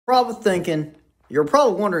You're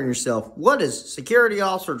probably wondering yourself, what does Security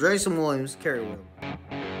Officer Jason Williams carry with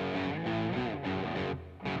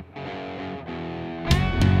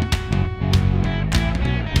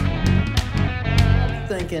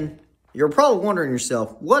him? You're probably wondering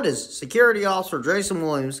yourself, what does Security Officer Jason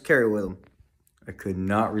Williams carry with him? I could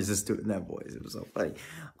not resist doing that voice. It was so funny.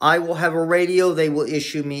 I will have a radio they will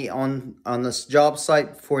issue me on this job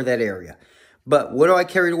site for that area. But what do I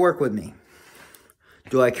carry to work with me?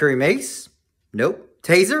 Do I carry mace? Nope.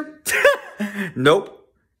 Taser?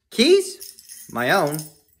 Nope. Keys? My own.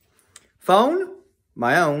 Phone?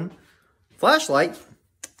 My own. Flashlight?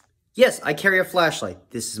 Yes, I carry a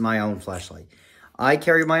flashlight. This is my own flashlight. I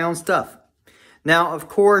carry my own stuff. Now, of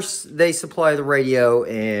course, they supply the radio,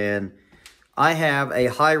 and I have a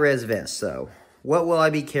high-res vest. So, what will I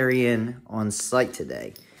be carrying on site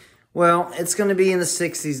today? Well, it's going to be in the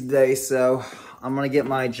 60s today, so I'm going to get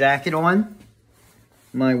my jacket on,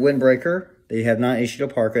 my windbreaker. They have not issued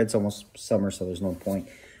a parka. It's almost summer, so there's no point.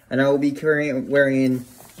 And I will be wearing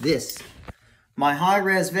this, my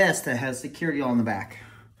high-res vest that has security on the back.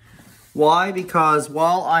 Why? Because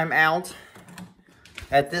while I'm out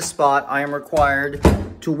at this spot, I am required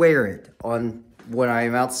to wear it on when I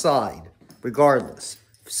am outside, regardless.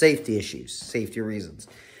 Safety issues, safety reasons.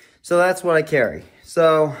 So that's what I carry.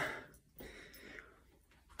 So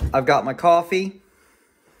I've got my coffee.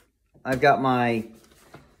 I've got my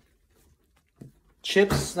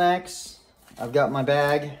chips, snacks. I've got my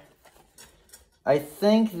bag. I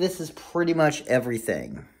think this is pretty much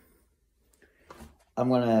everything. I'm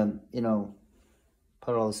going to,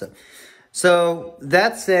 put all this up. So,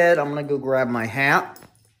 that said, I'm going to go grab my hat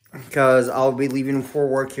because I'll be leaving for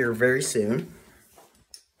work here very soon.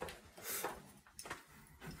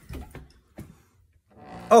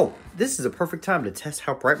 Oh, this is a perfect time to test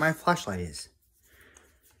how bright my flashlight is.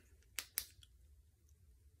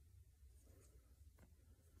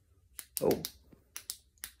 Oh.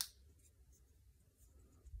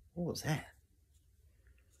 What was that?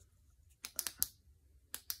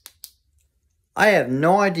 I have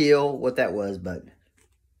no idea what that was, but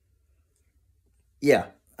yeah,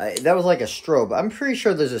 that was like a strobe. I'm pretty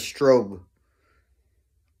sure there's a strobe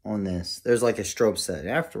on this. There's like a strobe set.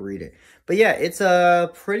 I have to read it. But yeah, it's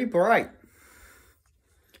pretty bright.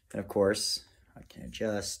 And of course, I can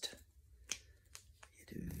adjust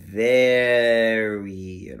it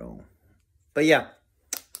very, But yeah.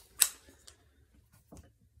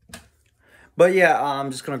 I'm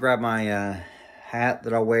just going to grab my hat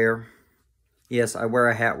that I'll wear. Yes, I wear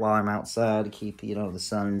a hat while I'm outside to keep, the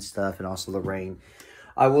sun and stuff, and also the rain.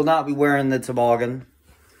 I will not be wearing the toboggan,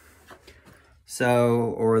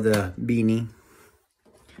 or the beanie.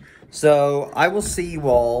 So, I will see you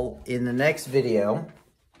all in the next video.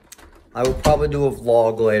 I will probably do a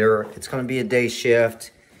vlog later. It's going to be a day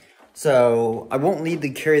shift. So, I won't need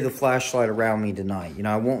to carry the flashlight around me tonight.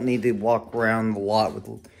 I won't need to walk around the lot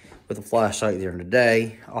with a flashlight during the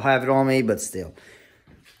day. I'll have it on me, but still.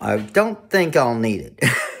 I don't think I'll need it.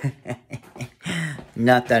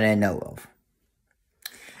 Not that I know of.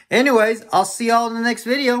 Anyways, I'll see y'all in the next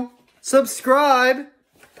video. Subscribe.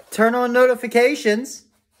 Turn on notifications.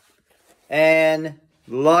 And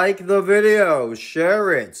like the video.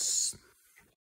 Share it.